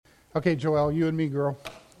Okay, Joelle, you and me, girl.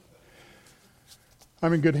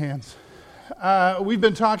 I'm in good hands. We've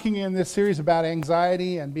been talking in this series about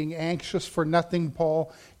anxiety and being anxious for nothing.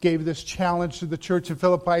 Paul gave this challenge to the church in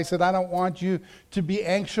Philippi. He said, I don't want you to be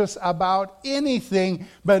anxious about anything,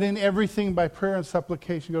 but in everything by prayer and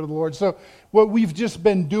supplication go to the Lord. So what we've just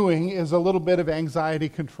been doing is a little bit of anxiety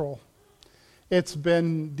control. It's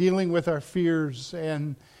been dealing with our fears,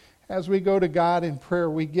 and as we go to God in prayer,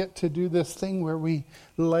 we get to do this thing where we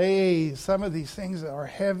lay some of these things that are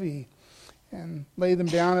heavy and lay them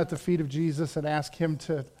down at the feet of Jesus and ask Him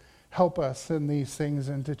to help us in these things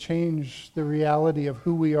and to change the reality of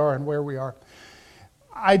who we are and where we are.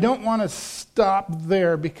 I don't want to stop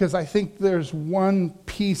there because I think there's one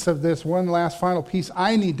piece of this, one last final piece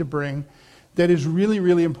I need to bring that is really,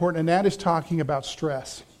 really important, and that is talking about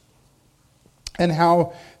stress and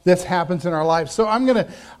how this happens in our lives. So I'm gonna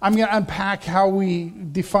unpack how we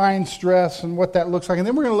define stress and what that looks like, and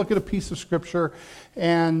then we're going to look at a piece of Scripture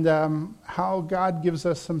and how God gives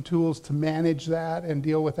us some tools to manage that and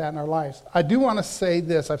deal with that in our lives. I do want to say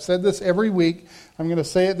this. I've said this every week. I'm going to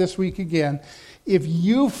say it this week again. If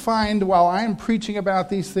you find while I'm preaching about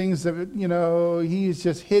these things that, he's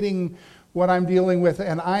just hitting what I'm dealing with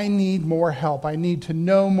and I need more help, I need to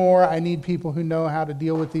know more, I need people who know how to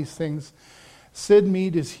deal with these things, Sid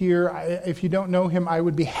Mead is here. If you don't know him, I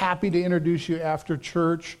would be happy to introduce you after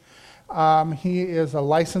church. He is a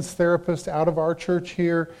licensed therapist out of our church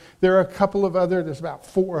here. There are a couple of there's about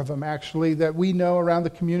 4 of them actually, that we know around the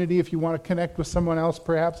community. If you want to connect with someone else,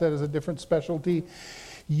 perhaps that is a different specialty.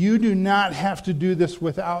 You do not have to do this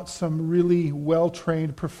without some really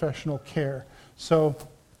well-trained professional care. So,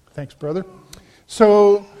 thanks, brother.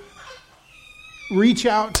 So, reach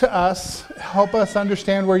out to us, help us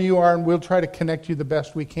understand where you are, and we'll try to connect you the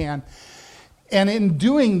best we can. And in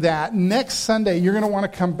doing that, next Sunday, you're going to want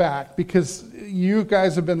to come back because you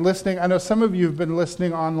guys have been listening. I know some of you have been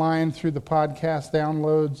listening online through the podcast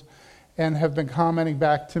downloads and have been commenting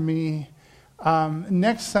back to me.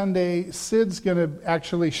 Next Sunday, Sid's going to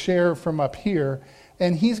actually share from up here,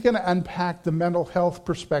 and he's going to unpack the mental health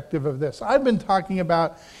perspective of this. I've been talking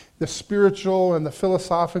about the spiritual and the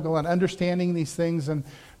philosophical and understanding these things and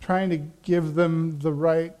trying to give them the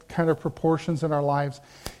right kind of proportions in our lives.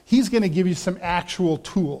 He's going to give you some actual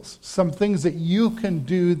tools, some things that you can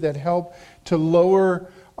do that help to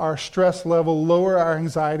lower our stress level, lower our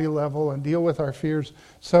anxiety level, and deal with our fears.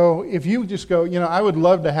 So if you just go, I would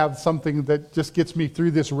love to have something that just gets me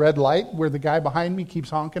through this red light where the guy behind me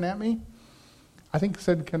keeps honking at me. I think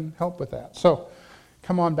Sid can help with that. So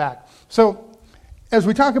come on back. So as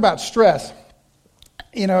we talk about stress,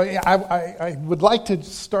 I would like to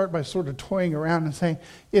start by sort of toying around and saying,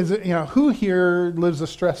 who here lives a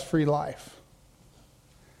stress-free life?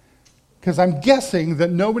 Because I'm guessing that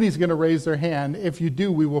nobody's going to raise their hand. If you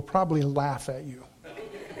do, we will probably laugh at you.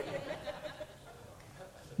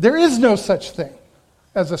 There is no such thing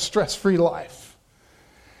as a stress-free life.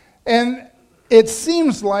 And it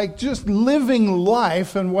seems like just living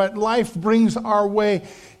life and what life brings our way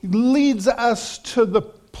leads us to the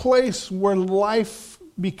place where life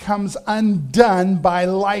becomes undone by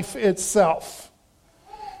life itself.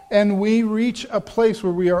 And we reach a place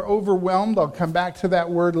where we are overwhelmed. I'll come back to that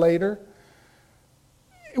word later.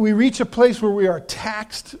 We reach a place where we are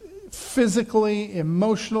taxed physically,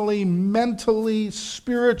 emotionally, mentally,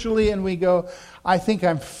 spiritually, and we go, I think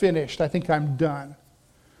I'm finished. I think I'm done.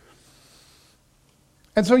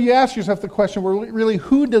 And so you ask yourself the question, well, really,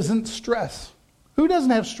 who doesn't stress? Who doesn't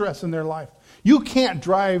have stress in their life? You can't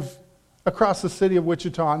drive across the city of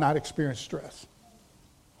Wichita and not experience stress.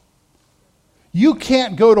 You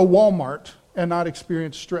can't go to Walmart and not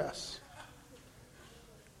experience stress.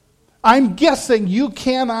 I'm guessing you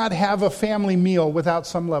cannot have a family meal without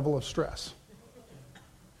some level of stress.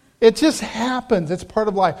 It just happens. It's part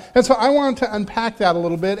of life. And so I wanted to unpack that a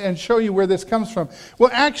little bit and show you where this comes from.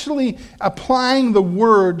 Well, actually, applying the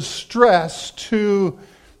word stress to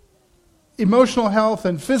emotional health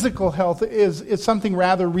and physical health is something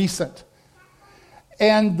rather recent.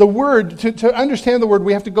 And the word, to understand the word,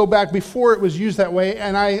 we have to go back before it was used that way.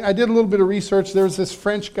 And I did a little bit of research. There's this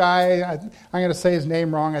French guy, I'm going to say his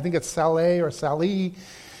name wrong, I think it's Salé or Sally.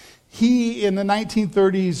 He, in the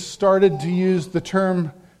 1930s, started to use the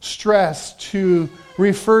term stress to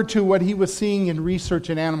refer to what he was seeing in research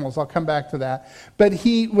in animals. I'll come back to that. But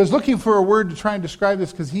he was looking for a word to try and describe this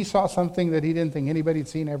because he saw something that he didn't think anybody had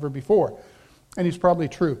seen ever before. And he's probably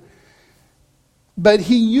true. But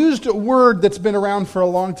he used a word that's been around for a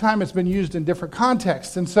long time. It's been used in different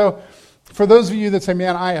contexts. And so For those of you that say,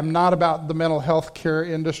 man, I am not about the mental health care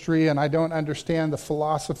industry and I don't understand the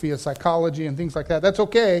philosophy of psychology and things like that, that's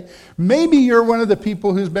okay. Maybe you're one of the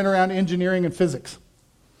people who's been around engineering and physics,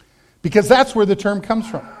 because that's where the term comes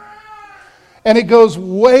from. And it goes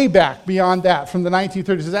way back beyond that, from the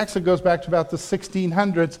 1930s. It actually goes back to about the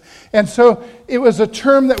 1600s. And so it was a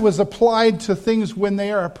term that was applied to things when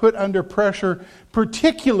they are put under pressure,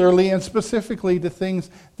 particularly and specifically to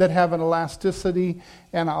things that have an elasticity.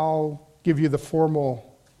 And I'll give you the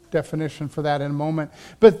formal definition for that in a moment.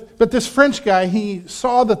 But this French guy, he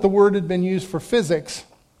saw that the word had been used for physics.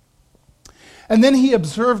 And then he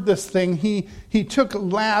observed this thing. He took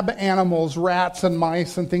lab animals, rats and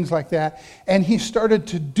mice and things like that, and he started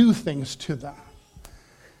to do things to them.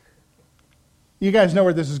 You guys know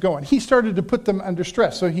where this is going. He started to put them under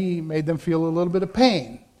stress, so he made them feel a little bit of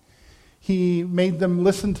pain. He made them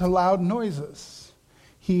listen to loud noises.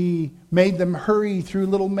 He made them hurry through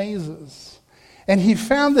little mazes. And he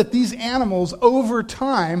found that these animals, over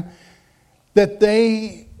time, that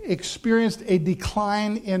they experienced a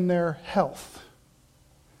decline in their health.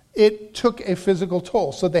 It took a physical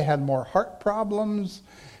toll. So they had more heart problems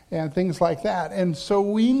and things like that. And so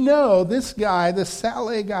we know this guy, this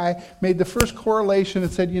Saleh guy, made the first correlation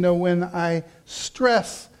and said, when I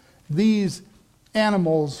stress these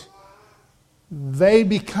animals, they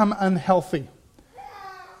become unhealthy.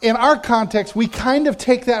 In our context, we kind of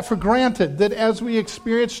take that for granted, that as we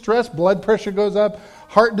experience stress, blood pressure goes up,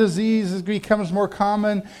 heart disease becomes more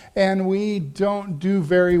common, and we don't do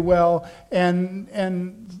very well.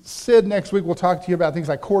 And Sid next week will talk to you about things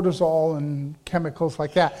like cortisol and chemicals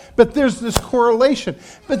like that. But there's this correlation.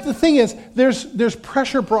 But the thing is, there's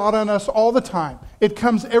pressure brought on us all the time. It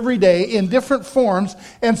comes every day in different forms.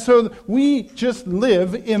 And so we just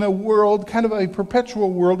live in a world, kind of a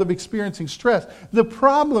perpetual world of experiencing stress. The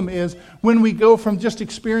problem is when we go from just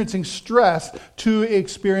experiencing stress to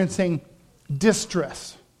experiencing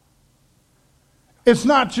distress. It's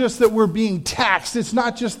not just that we're being taxed. It's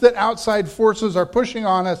not just that outside forces are pushing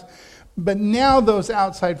on us. But now those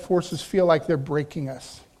outside forces feel like they're breaking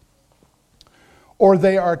us. Or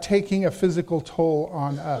they are taking a physical toll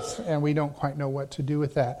on us, and we don't quite know what to do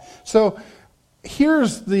with that. So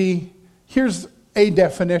here's a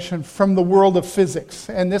definition from the world of physics.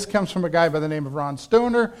 And this comes from a guy by the name of Ron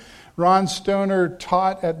Stoner. Ron Stoner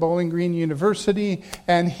taught at Bowling Green University,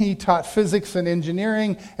 and he taught physics and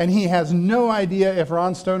engineering, and he has no idea if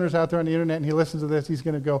Ron Stoner's out there on the internet and he listens to this, he's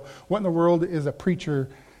going to go, what in the world is a preacher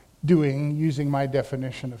doing using my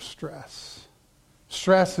definition of stress?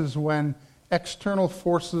 Stress is when external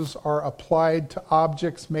forces are applied to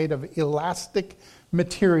objects made of elastic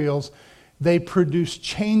materials. They produce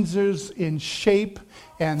changes in shape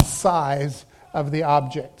and size of the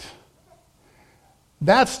object.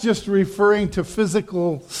 That's just referring to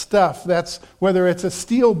physical stuff. That's whether it's a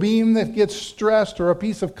steel beam that gets stressed, or a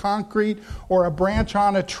piece of concrete, or a branch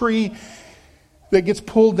on a tree that gets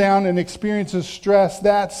pulled down and experiences stress.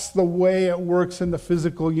 That's the way it works in the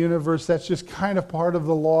physical universe. That's just kind of part of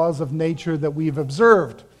the laws of nature that we've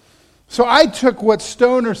observed. So I took what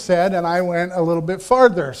Stoner said and I went a little bit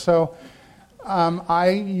farther. So I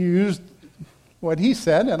used what he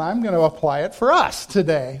said, and I'm going to apply it for us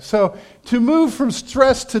today. So to move from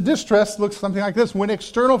stress to distress looks something like this. When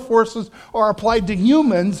external forces are applied to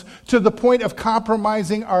humans to the point of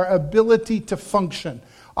compromising our ability to function,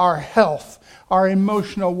 our health, our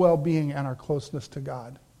emotional well-being, and our closeness to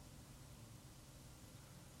God.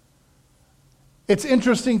 It's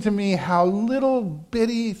interesting to me how little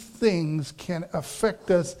bitty things can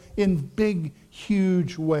affect us in big,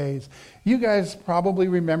 huge ways. You guys probably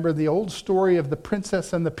remember the old story of the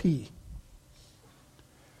Princess and the Pea.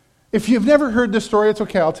 If you've never heard this story, it's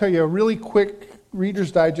okay. I'll tell you a really quick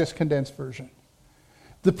Reader's Digest condensed version.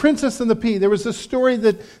 The Princess and the Pea. There was this story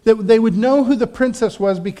that they would know who the princess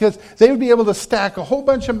was because they would be able to stack a whole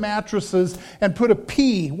bunch of mattresses and put a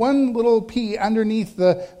pea, one little pea underneath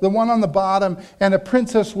the one on the bottom, and a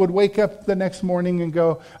princess would wake up the next morning and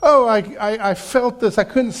go, oh, I felt this. I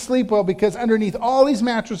couldn't sleep well because underneath all these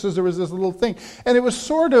mattresses there was this little thing. And it was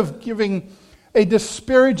sort of giving a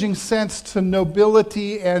disparaging sense to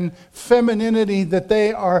nobility and femininity, that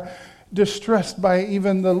they are distressed by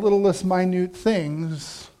even the littlest minute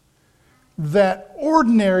things that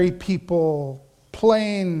ordinary people,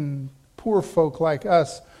 plain poor folk like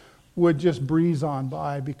us, would just breeze on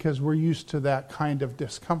by because we're used to that kind of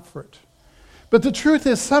discomfort. But the truth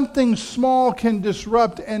is, something small can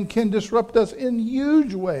disrupt us in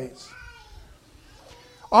huge ways.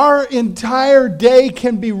 Our entire day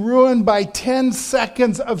can be ruined by 10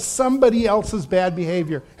 seconds of somebody else's bad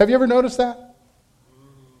behavior. Have you ever noticed that?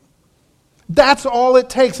 That's all it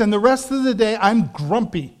takes. And the rest of the day, I'm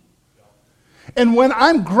grumpy. And when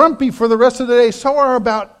I'm grumpy for the rest of the day, so are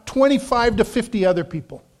about 25 to 50 other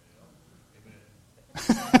people.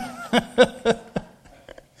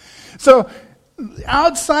 So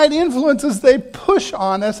outside influences, they push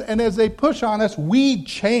on us, and as they push on us, we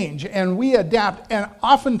change and we adapt. And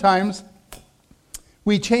oftentimes,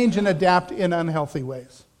 we change and adapt in unhealthy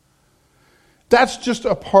ways. That's just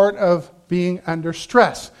a part of being under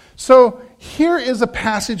stress. So here is a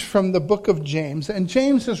passage from the book of James, and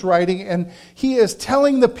James is writing, and he is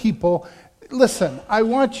telling the people, listen, I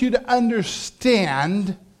want you to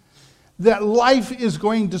understand that life is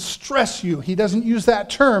going to stress you. He doesn't use that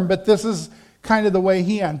term, but this is kind of the way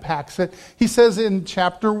he unpacks it. He says in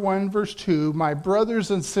chapter 1, verse 2, my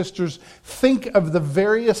brothers and sisters, think of the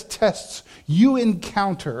various tests you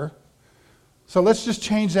encounter. So let's just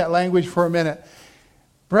change that language for a minute.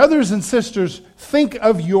 Brothers and sisters, think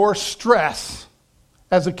of your stress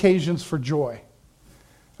as occasions for joy.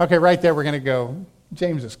 Okay, right there we're going to go,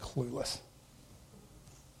 James is clueless.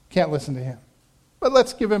 Can't listen to him. But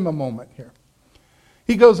let's give him a moment here.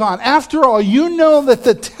 He goes on, after all, you know that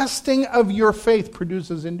the testing of your faith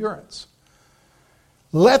produces endurance.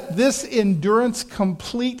 Let this endurance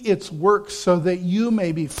complete its work so that you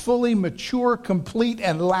may be fully mature, complete,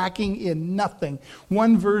 and lacking in nothing.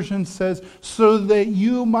 One version says, so that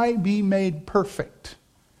you might be made perfect.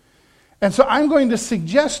 And so I'm going to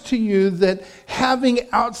suggest to you that having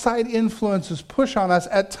outside influences push on us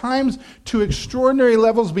at times to extraordinary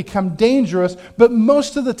levels become dangerous, but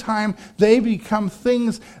most of the time they become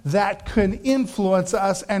things that can influence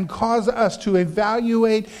us and cause us to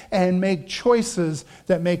evaluate and make choices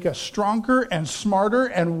that make us stronger and smarter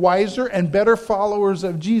and wiser and better followers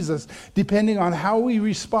of Jesus, depending on how we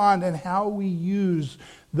respond and how we use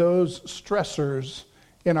those stressors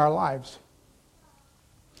in our lives.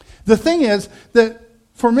 The thing is that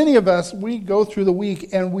for many of us, we go through the week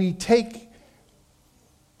and we take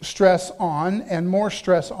stress on and more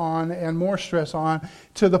stress on and more stress on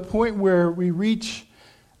to the point where we reach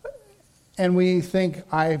and we think,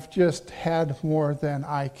 I've just had more than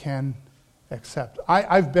I can accept.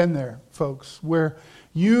 I've been there, folks, where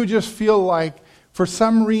you just feel like for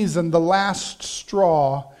some reason the last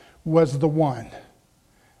straw was the one.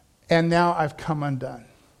 And now I've come undone.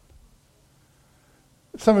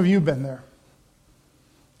 Some of you have been there.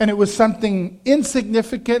 And it was something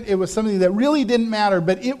insignificant. It was something that really didn't matter,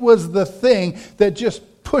 but it was the thing that just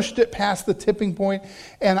pushed it past the tipping point,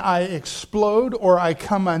 and I explode, or I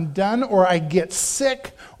come undone, or I get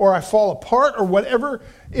sick, or I fall apart, or whatever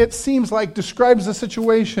it seems like describes the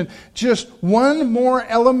situation. Just one more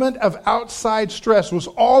element of outside stress was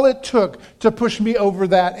all it took to push me over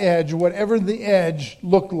that edge, whatever the edge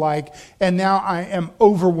looked like, and now I am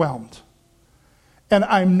overwhelmed. And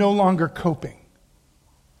I'm no longer coping.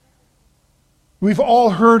 We've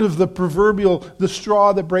all heard of the proverbial, the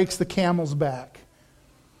straw that breaks the camel's back.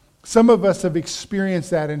 Some of us have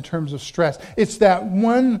experienced that in terms of stress. It's that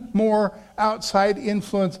one more outside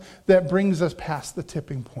influence that brings us past the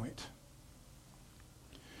tipping point.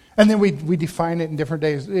 And then we define it in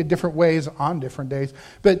different ways on different days.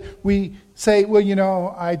 But we say,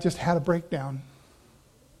 well, I just had a breakdown.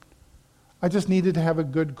 I just needed to have a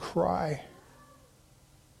good cry.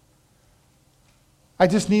 I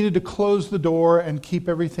just needed to close the door and keep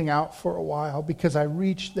everything out for a while because I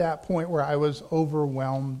reached that point where I was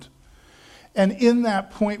overwhelmed. And in that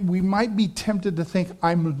point, we might be tempted to think,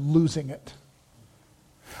 I'm losing it.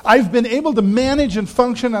 I've been able to manage and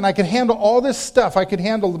function, and I can handle all this stuff. I can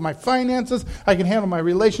handle my finances. I can handle my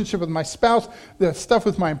relationship with my spouse, the stuff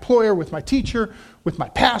with my employer, with my teacher, with my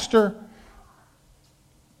pastor.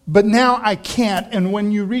 But now I can't. And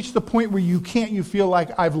when you reach the point where you can't, you feel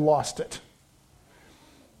like I've lost it.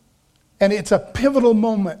 And it's a pivotal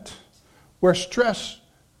moment where stress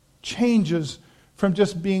changes from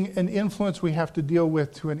just being an influence we have to deal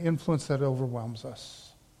with to an influence that overwhelms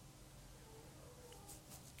us.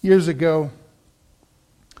 Years ago,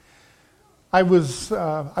 I was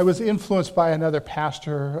influenced by another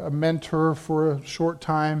pastor, a mentor for a short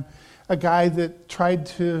time, a guy that tried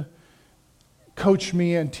to coach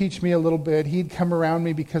me and teach me a little bit. He'd come around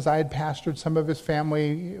me because I had pastored some of his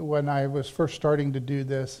family when I was first starting to do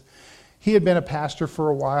this. He had been a pastor for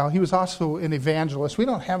a while. He was also an evangelist. We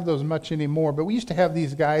don't have those much anymore, but we used to have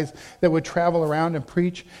these guys that would travel around and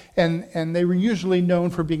preach, and they were usually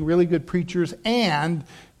known for being really good preachers and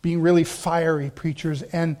being really fiery preachers.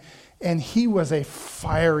 And he was a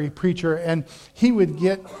fiery preacher, and he would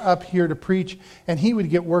get up here to preach, and he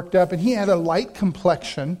would get worked up, and he had a light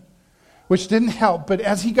complexion, which didn't help. But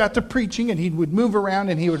as he got to preaching and he would move around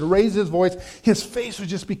and he would raise his voice, his face would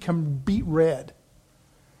just become beet red.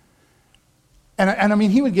 And I mean,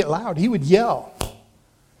 he would get loud. He would yell.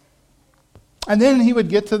 And then he would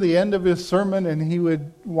get to the end of his sermon and he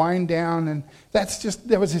would wind down. And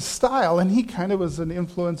that was his style. And he kind of was an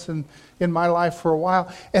influence in my life for a while.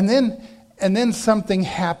 And then something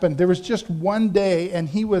happened. There was just one day and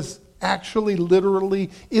he was actually literally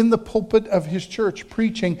in the pulpit of his church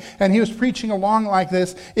preaching. And he was preaching along like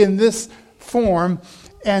this in this form.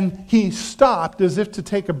 And he stopped as if to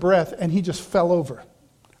take a breath and he just fell over.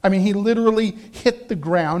 I mean, he literally hit the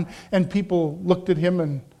ground, and people looked at him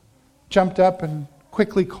and jumped up and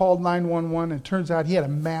quickly called 911, and it turns out he had a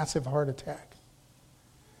massive heart attack.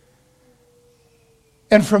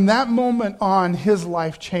 And from that moment on, his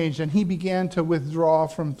life changed, and he began to withdraw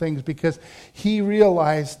from things because he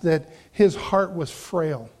realized that his heart was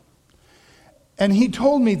frail. And he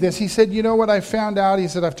told me this. He said, you know what I found out? He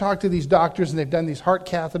said, I've talked to these doctors, and they've done these heart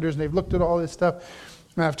catheters, and they've looked at all this stuff.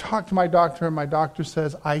 And I've talked to my doctor, and my doctor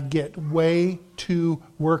says I get way too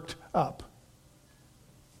worked up.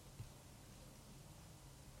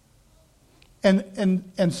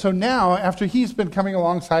 And so now, after he's been coming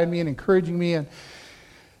alongside me and encouraging me and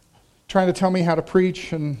trying to tell me how to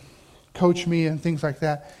preach and coach me and things like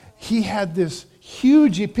that, he had this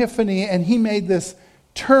huge epiphany, and he made this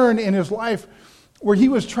turn in his life where he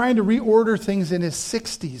was trying to reorder things in his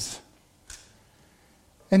 60s.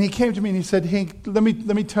 And he came to me and he said, Hank, let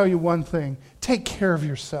me tell you one thing. Take care of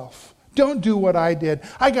yourself. Don't do what I did.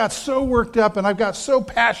 I got so worked up and I got so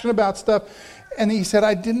passionate about stuff. And he said,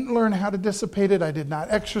 I didn't learn how to dissipate it. I did not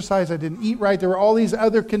exercise. I didn't eat right. There were all these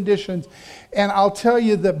other conditions. And I'll tell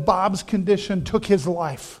you that Bob's condition took his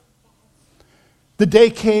life. The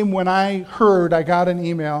day came when I got an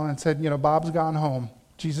email and said, Bob's gone home.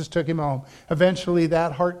 Jesus took him home. Eventually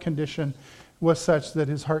that heart condition was such that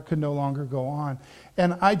his heart could no longer go on.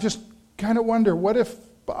 And I just kind of wonder, what if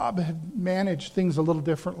Bob had managed things a little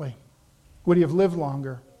differently? Would he have lived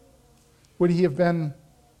longer? Would he have been,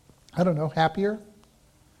 happier?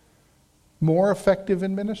 More effective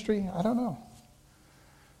in ministry? I don't know.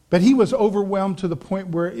 But he was overwhelmed to the point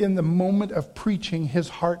where in the moment of preaching, his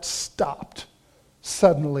heart stopped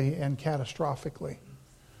suddenly and catastrophically.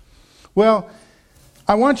 Well,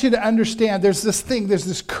 I want you to understand there's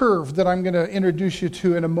this curve that I'm going to introduce you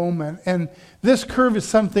to in a moment. And this curve is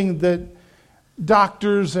something that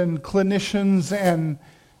doctors and clinicians and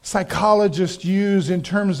psychologists use in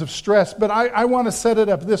terms of stress. But I want to set it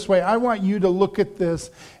up this way. I want you to look at this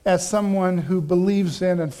as someone who believes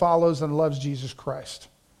in and follows and loves Jesus Christ.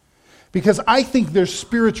 Because I think there's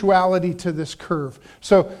spirituality to this curve.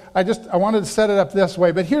 So I wanted to set it up this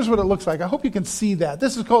way, but here's what it looks like. I hope you can see that.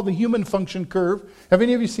 This is called the human function curve. Have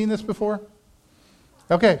any of you seen this before?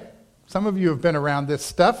 Okay, some of you have been around this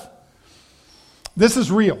stuff. This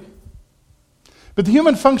is real. But the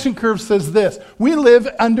human function curve says this. We live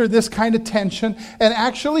under this kind of tension, and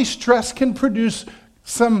actually stress can produce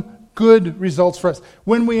some good results for us.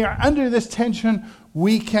 When we are under this tension,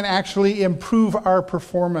 we can actually improve our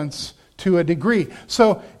performance to a degree.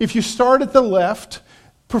 So if you start at the left,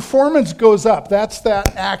 performance goes up. That's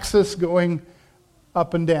that axis going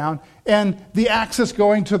up and down. And the axis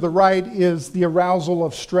going to the right is the arousal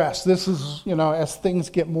of stress. This is, as things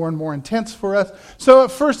get more and more intense for us. So at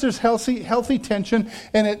first there's healthy tension,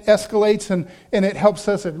 and it escalates, and it helps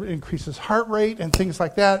us. It increases heart rate and things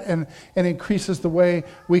like that, and increases the way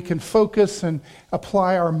we can focus and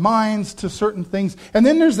apply our minds to certain things. And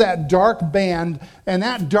then there's that dark band, and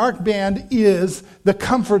that dark band is the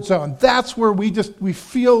comfort zone. That's where we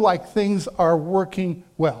feel like things are working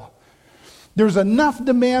well. There's enough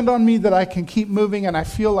demand on me that I can keep moving, and I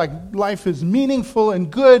feel like life is meaningful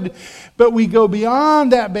and good, but we go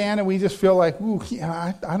beyond that band and we just feel like,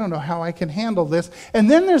 I don't know how I can handle this.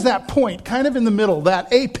 And then there's that point, kind of in the middle,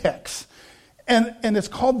 that apex, and it's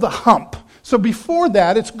called the hump. So before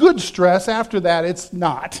that, it's good stress. After that, it's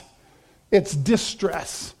not. It's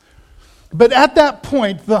distress. But at that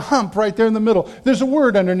point, the hump right there in the middle, there's a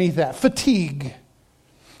word underneath that, fatigue.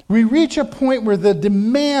 We reach a point where the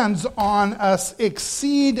demands on us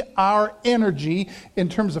exceed our energy in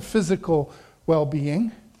terms of physical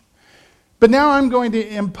well-being. But now I'm going to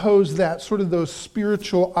impose those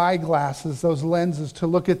spiritual eyeglasses, those lenses to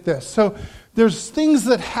look at this. So there's things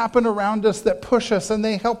that happen around us that push us, and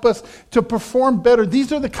they help us to perform better.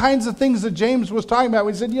 These are the kinds of things that James was talking about.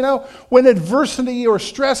 He said, when adversity or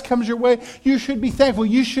stress comes your way, you should be thankful.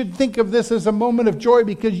 You should think of this as a moment of joy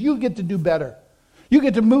because you get to do better. You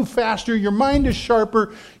get to move faster. Your mind is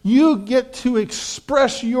sharper. You get to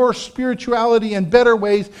express your spirituality in better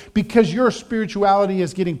ways because your spirituality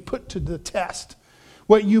is getting put to the test.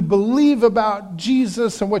 What you believe about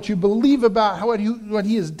Jesus and what you believe about what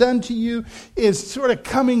he has done to you is sort of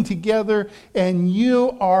coming together, and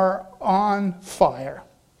you are on fire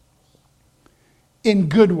in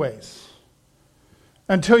good ways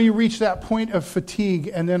until you reach that point of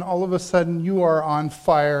fatigue, and then all of a sudden you are on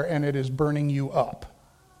fire and it is burning you up.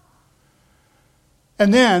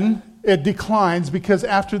 And then it declines because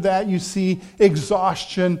after that you see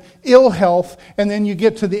exhaustion, ill health, and then you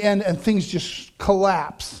get to the end and things just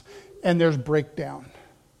collapse and there's breakdown.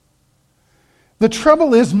 The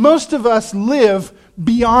trouble is most of us live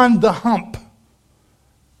beyond the hump.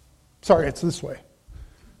 Sorry, it's this way.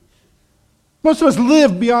 Most of us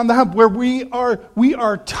live beyond the hump where we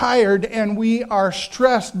are tired and we are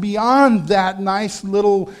stressed beyond that nice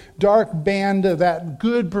little dark band of that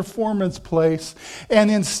good performance place.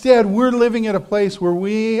 And instead, we're living at a place where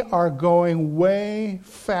we are going way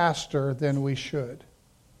faster than we should.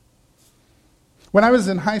 When I was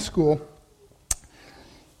in high school,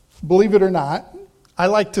 believe it or not, I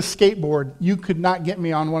liked to skateboard. You could not get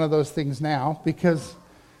me on one of those things now because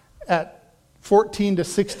at 14 to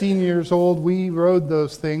 16 years old, we rode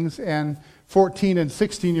those things, and 14 and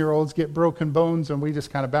 16-year-olds get broken bones, and we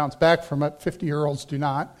just kind of bounce back from it. 50-year-olds do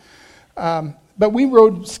not. But we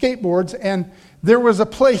rode skateboards, and there was a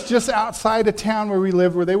place just outside of town where we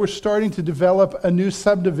lived where they were starting to develop a new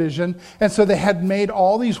subdivision, and so they had made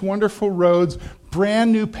all these wonderful roads,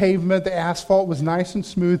 brand new pavement, the asphalt was nice and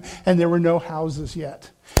smooth, and there were no houses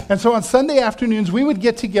yet. And so on Sunday afternoons, we would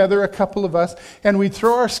get together, a couple of us, and we'd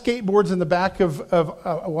throw our skateboards in the back of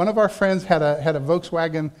one of our friends had a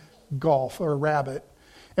Volkswagen Golf or Rabbit.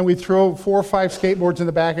 And we'd throw 4 or 5 skateboards in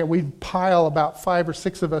the back, and we'd pile about 5 or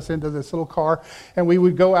 6 of us into this little car, and we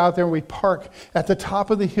would go out there and we'd park at the top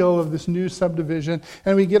of the hill of this new subdivision,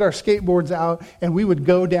 and we'd get our skateboards out, and we would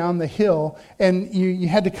go down the hill, and you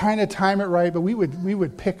had to kind of time it right, but we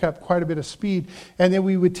would pick up quite a bit of speed, and then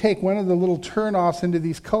we would take one of the little turnoffs into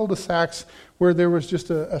these cul-de-sacs where there was just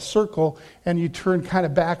a circle, and you turn kind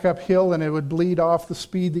of back uphill, and it would bleed off the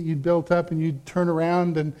speed that you'd built up, and you'd turn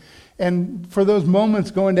around, and for those moments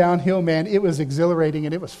going downhill, man, it was exhilarating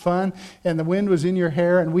and it was fun. And the wind was in your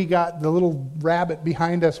hair. And we got the little Rabbit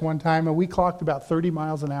behind us one time, and we clocked about 30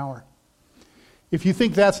 miles an hour. If you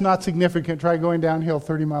think that's not significant, try going downhill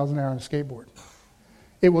 30 miles an hour on a skateboard.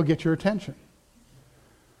 It will get your attention.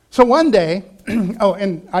 So one day, oh,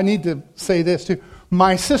 and I need to say this too.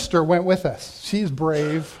 My sister went with us. She's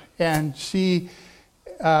brave, and she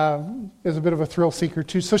is a bit of a thrill seeker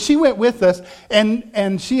too. So she went with us,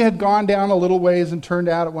 and she had gone down a little ways and turned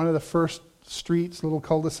out at one of the first streets, little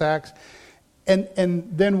cul-de-sacs. And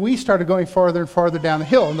then we started going farther and farther down the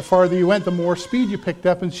hill. And the farther you went, the more speed you picked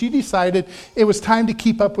up. And she decided it was time to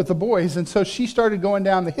keep up with the boys. And so she started going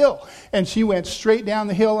down the hill. And she went straight down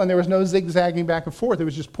the hill, and there was no zigzagging back and forth. It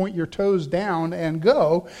was just point your toes down and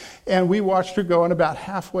go. And we watched her go, and about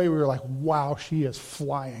halfway we were like, wow, she is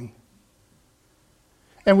flying.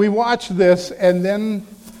 And we watched this, and then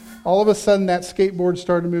all of a sudden that skateboard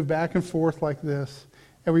started to move back and forth like this.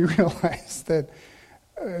 And we realized that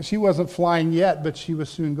she wasn't flying yet, but she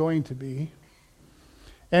was soon going to be.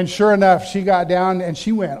 And sure enough, she got down, and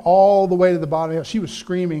she went all the way to the bottom. She was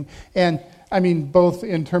screaming, and I mean, both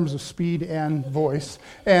in terms of speed and voice.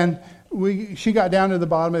 And she got down to the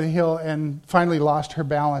bottom of the hill and finally lost her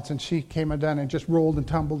balance, and she came undone and just rolled and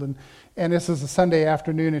tumbled. And this is a Sunday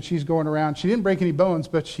afternoon, and she's going around. She didn't break any bones,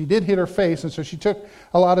 but she did hit her face, and so she took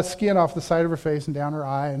a lot of skin off the side of her face and down her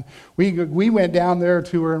eye. And we went down there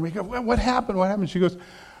to her, and we go, what happened? What happened? She goes,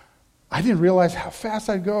 I didn't realize how fast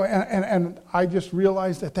I'd go, and I just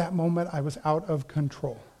realized at that moment I was out of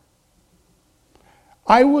control.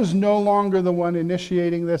 I was no longer the one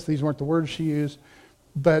initiating this. These weren't the words she used,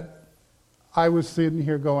 but I was sitting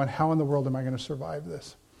here going, how in the world am I going to survive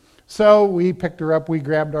this? So we picked her up, we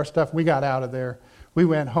grabbed our stuff, we got out of there. We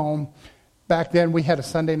went home. Back then we had a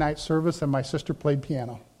Sunday night service, and my sister played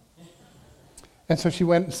piano. And so she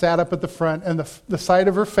went and sat up at the front, and the side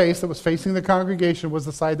of her face that was facing the congregation was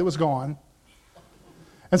the side that was gone.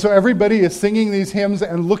 And so everybody is singing these hymns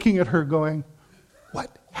and looking at her going,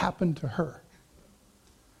 what happened to her?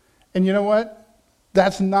 And you know what?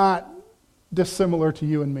 That's not dissimilar to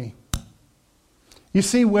you and me. You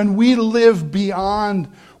see, when we live beyond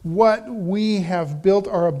what we have built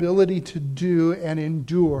our ability to do and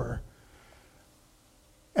endure,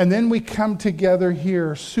 and then we come together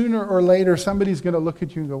here, sooner or later, somebody's going to look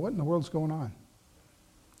at you and go, what in the world's going on?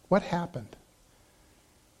 What happened?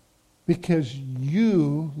 Because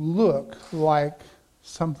you look like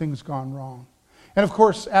something's gone wrong. And of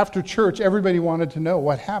course, after church, everybody wanted to know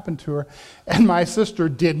what happened to her. And my sister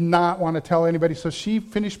did not want to tell anybody. So she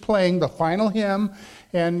finished playing the final hymn.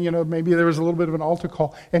 And, maybe there was a little bit of an altar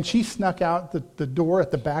call. And she snuck out the door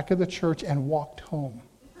at the back of the church and walked home.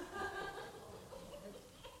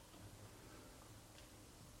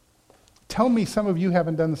 Tell me some of you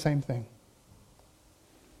haven't done the same thing.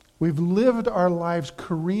 We've lived our lives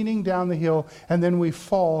careening down the hill, and then we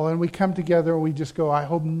fall, and we come together, and we just go, I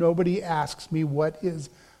hope nobody asks me what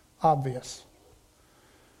is obvious.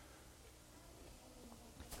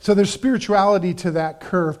 So there's spirituality to that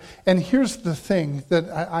curve. And here's the thing that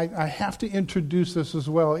I have to introduce this as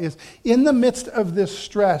well, is in the midst of this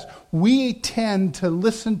stress, we tend to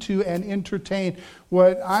listen to and entertain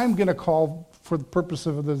what I'm going to call, for the purpose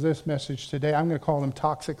of this message today, I'm going to call them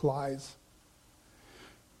toxic lies.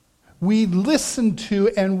 We listen to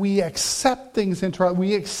and we accept things into our life.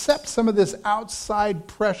 We accept some of this outside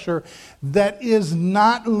pressure that is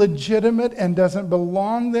not legitimate and doesn't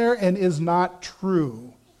belong there and is not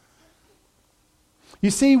true. You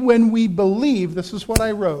see, when we believe, this is what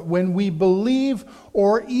I wrote, when we believe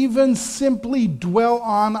or even simply dwell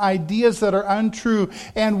on ideas that are untrue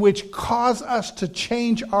and which cause us to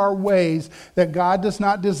change our ways that God does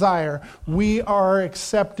not desire, we are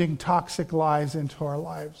accepting toxic lies into our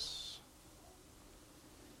lives.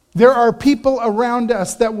 There are people around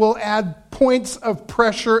us that will add points of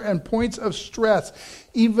pressure and points of stress,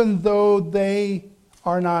 even though they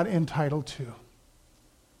are not entitled to.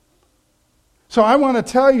 So I want to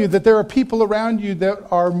tell you that there are people around you that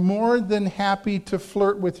are more than happy to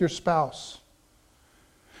flirt with your spouse.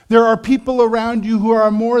 There are people around you who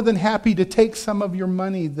are more than happy to take some of your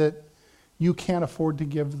money that you can't afford to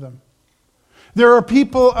give them. There are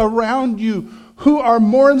people around you who are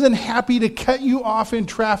more than happy to cut you off in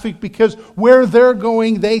traffic because where they're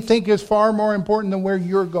going they think is far more important than where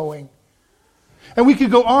you're going. And we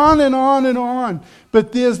could go on and on and on.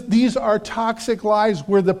 But these are toxic lies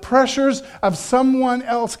where the pressures of someone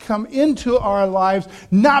else come into our lives,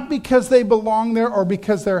 not because they belong there or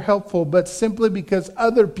because they're helpful, but simply because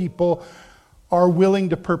other people are willing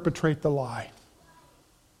to perpetrate the lie.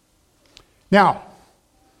 Now,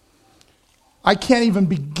 I can't even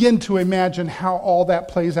begin to imagine how all that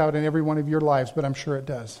plays out in every one of your lives, but I'm sure it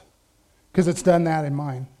does. Because it's done that in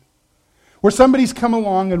mine. Where somebody's come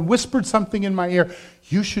along and whispered something in my ear,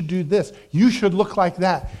 you should do this, you should look like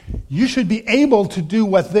that, you should be able to do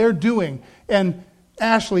what they're doing. And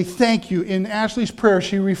Ashley, thank you. In Ashley's prayer,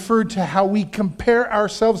 she referred to how we compare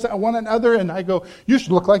ourselves to one another, and I go, you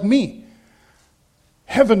should look like me.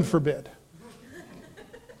 Heaven forbid.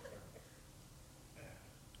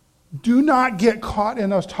 Do not get caught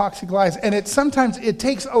in those toxic lies. And sometimes it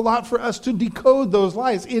takes a lot for us to decode those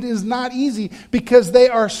lies. It is not easy because they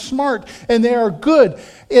are smart and they are good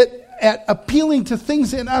at appealing to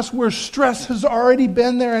things in us where stress has already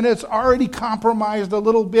been there and it's already compromised a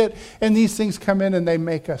little bit. And these things come in and they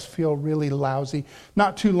make us feel really lousy.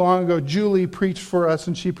 Not too long ago, Julie preached for us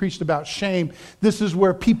and she preached about shame. This is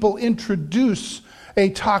where people introduce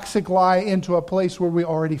a toxic lie into a place where we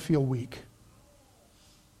already feel weak.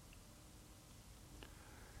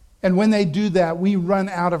 And when they do that, we run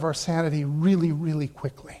out of our sanity really, really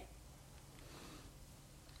quickly.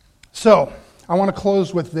 So, I want to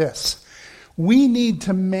close with this. We need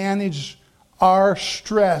to manage our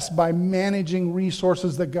stress by managing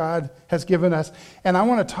resources that God has given us. And I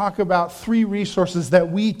want to talk about 3 resources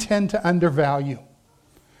that we tend to undervalue,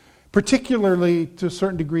 particularly to a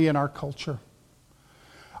certain degree in our culture.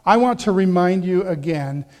 I want to remind you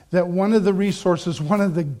again that one of the resources, one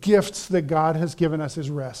of the gifts that God has given us is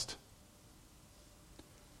rest.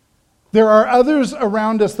 There are others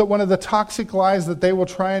around us that one of the toxic lies that they will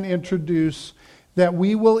try and introduce that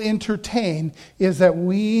we will entertain is that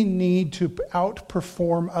we need to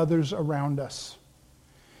outperform others around us.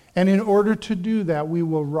 And in order to do that, we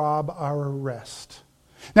will rob our rest.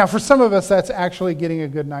 Now, for some of us, that's actually getting a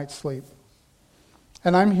good night's sleep.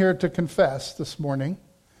 And I'm here to confess this morning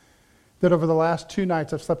that over the last 2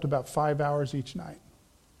 nights, I've slept about 5 hours each night.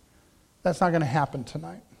 That's not going to happen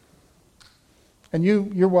tonight. And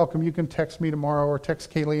you're welcome. You can text me tomorrow or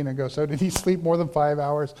text Kayleen and go, so did he sleep more than 5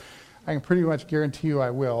 hours? I can pretty much guarantee you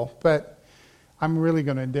I will. But I'm really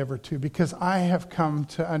going to endeavor to, because I have come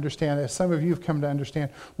to understand, as some of you have come to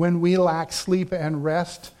understand, when we lack sleep and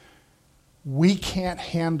rest, we can't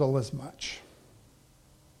handle as much.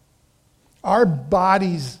 Our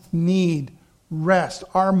bodies need rest.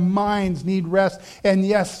 Our minds need rest. And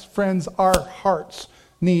yes, friends, our hearts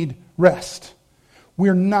need rest.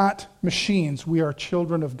 We're not machines. We are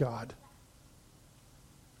children of God.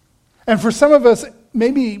 And for some of us,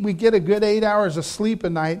 maybe we get a good 8 hours of sleep a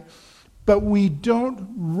night, but we don't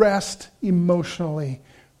rest emotionally.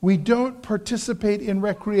 We don't participate in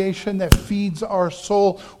recreation that feeds our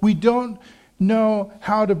soul. We don't know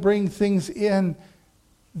how to bring things in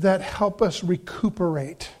that help us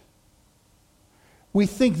recuperate. We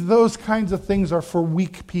think those kinds of things are for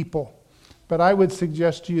weak people. But I would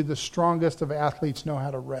suggest to you the strongest of athletes know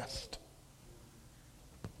how to rest.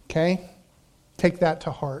 Okay? Take that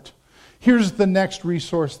to heart. Here's the next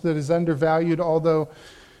resource that is undervalued, although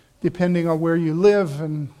depending on where you live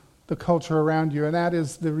and the culture around you, and that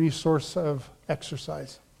is the resource of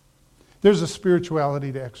exercise. There's a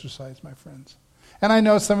spirituality to exercise, my friends. And I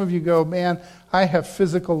know some of you go, man, I have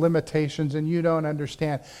physical limitations and you don't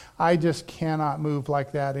understand. I just cannot move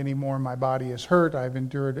like that anymore. My body is hurt. I've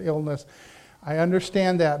endured illness. I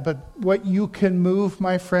understand that. But what you can move,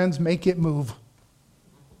 my friends, make it move.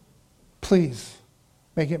 Please,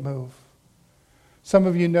 make it move. Some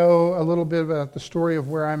of you know a little bit about the story of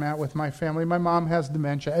where I'm at with my family. My mom has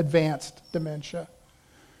dementia, advanced dementia.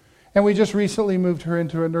 And we just recently moved her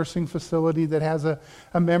into a nursing facility that has a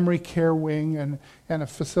memory care wing and a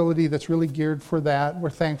facility that's really geared for that. We're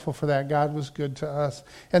thankful for that. God was good to us.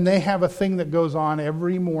 And they have a thing that goes on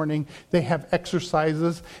every morning. They have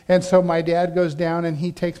exercises. And so my dad goes down and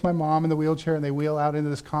he takes my mom in the wheelchair and they wheel out into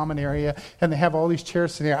this common area. And they have all these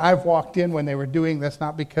chairs sitting there. I've walked in when they were doing this,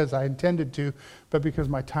 not because I intended to, but because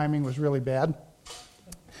my timing was really bad.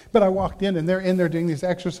 But I walked in, and they're in there doing these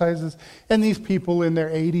exercises, and these people in their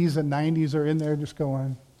 80s and 90s are in there just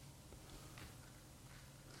going,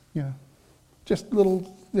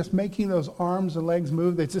 just making those arms and legs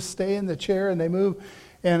move. They just stay in the chair, and they move.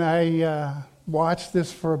 And I watched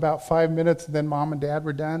this for about 5 minutes, and then Mom and Dad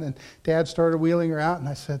were done, and Dad started wheeling her out, and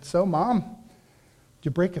I said, so, Mom, did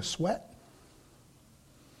you break a sweat?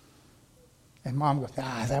 And Mom goes,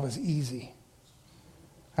 that was easy.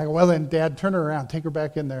 I go, well then, Dad, turn her around. Take her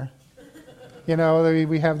back in there.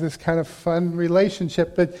 We have this kind of fun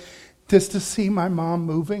relationship. But just to see my mom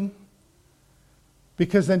moving,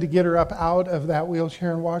 because then to get her up out of that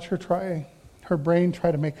wheelchair and watch her her brain try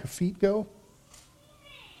to make her feet go,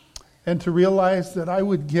 and to realize that I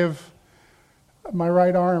would give my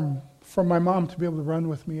right arm for my mom to be able to run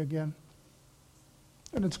with me again.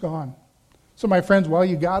 And it's gone. So my friends, while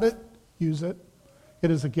you got it, use it.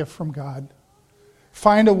 It is a gift from God.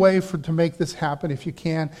 Find a way to make this happen if you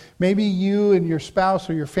can. Maybe you and your spouse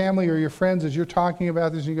or your family or your friends, as you're talking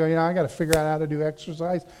about this, you go, I got to figure out how to do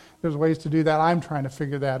exercise. There's ways to do that. I'm trying to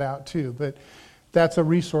figure that out too. But that's a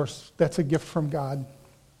resource. That's a gift from God.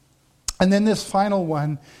 And then this final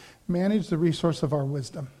one, manage the resource of our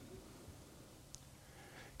wisdom.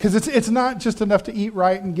 Because it's not just enough to eat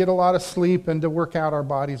right and get a lot of sleep and to work out our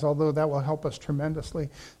bodies, although that will help us tremendously.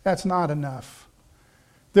 That's not enough.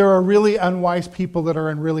 There are really unwise people that are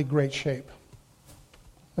in really great shape.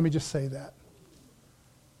 Let me just say that.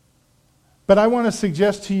 But I want to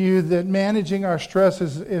suggest to you that managing our stress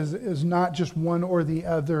is not just one or the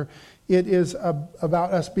other. It is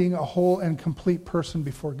about us being a whole and complete person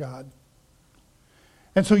before God.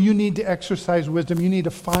 And so you need to exercise wisdom. You need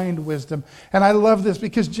to find wisdom. And I love this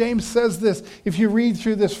because James says this. If you read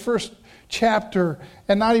through this first chapter,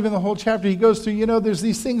 and not even the whole chapter, he goes through, there's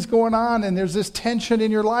these things going on, and there's this tension in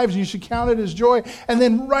your lives, and you should count it as joy. And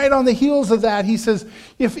then right on the heels of that, he says,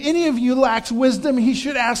 if any of you lacks wisdom, he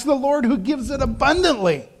should ask the Lord who gives it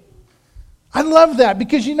abundantly. I love that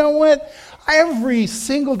because you know what? Every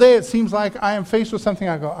single day it seems like I am faced with something.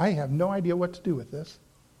 I go, I have no idea what to do with this.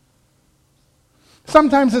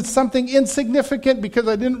 Sometimes it's something insignificant because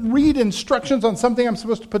I didn't read instructions on something I'm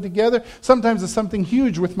supposed to put together. Sometimes it's something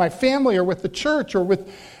huge with my family or with the church or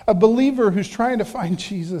with a believer who's trying to find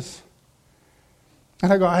Jesus.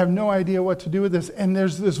 And I go, I have no idea what to do with this. And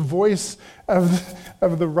there's this voice of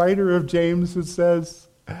the writer of James who says,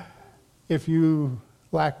 if you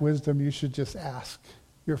lack wisdom, you should just ask.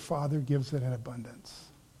 Your Father gives it in abundance.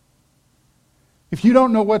 If you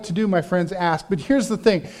don't know what to do, my friends, ask. But here's the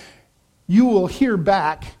thing. You will hear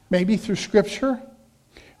back, maybe through Scripture.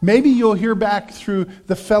 Maybe you'll hear back through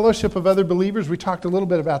the fellowship of other believers. We talked a little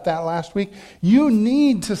bit about that last week. You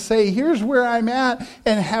need to say, here's where I'm at,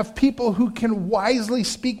 and have people who can wisely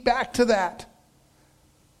speak back to that.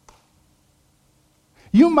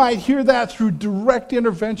 You might hear that through direct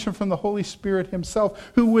intervention from the Holy Spirit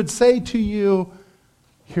himself, who would say to you,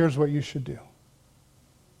 here's what you should do.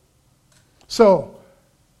 So,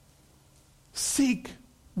 seek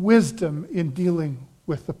wisdom in dealing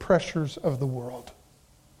with the pressures of the world.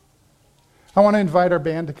 I want to invite our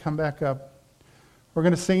band to come back up. We're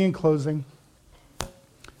going to sing in closing.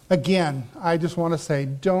 Again, I just want to say,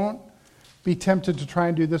 don't be tempted to try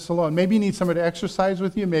and do this alone. Maybe you need somebody to exercise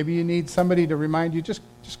with you. Maybe you need somebody to remind you, just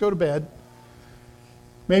go to bed.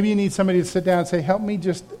 Maybe you need somebody to sit down and say, help me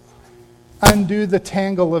just undo the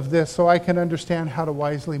tangle of this so I can understand how to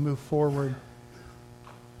wisely move forward.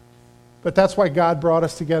 But that's why God brought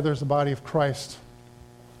us together as the body of Christ.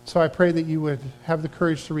 So I pray that you would have the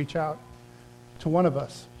courage to reach out to one of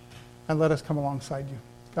us and let us come alongside you.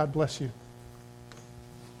 God bless you.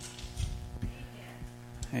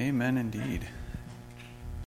 Amen indeed.